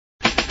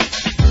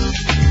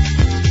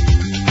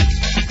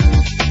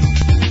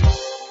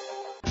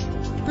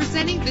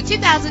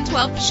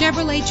2012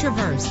 Chevrolet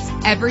Traverse.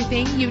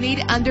 Everything you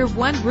need under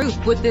one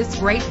roof with this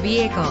great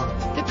vehicle.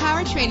 The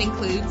powertrain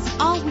includes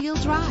all-wheel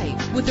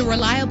drive with a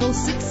reliable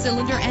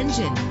 6-cylinder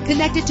engine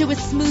connected to a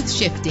smooth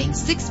shifting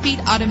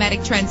 6-speed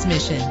automatic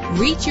transmission.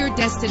 Reach your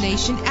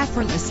destination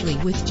effortlessly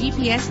with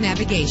GPS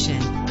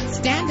navigation.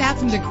 Stand out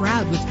from the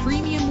crowd with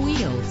premium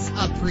wheels.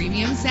 A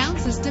premium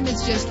sound system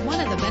is just one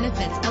of the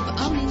benefits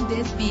of owning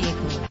this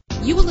vehicle.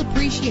 You will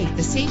appreciate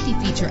the safety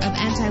feature of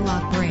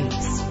anti-lock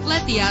brakes.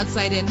 Let the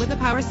outside in with a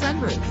power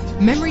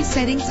sunroof. Memory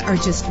settings are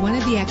just one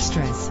of the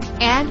extras.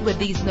 And with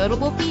these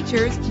notable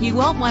features, you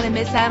won't want to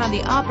miss out on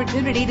the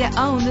opportunity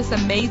to own this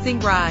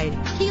amazing ride.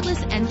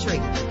 Keyless entry,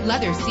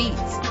 leather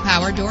seats,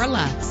 power door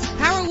locks,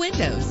 power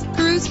windows,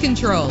 cruise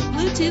control,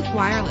 Bluetooth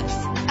wireless,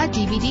 a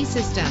DVD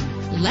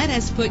system. Let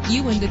us put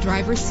you in the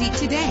driver's seat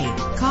today.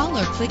 Call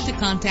or click to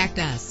contact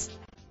us.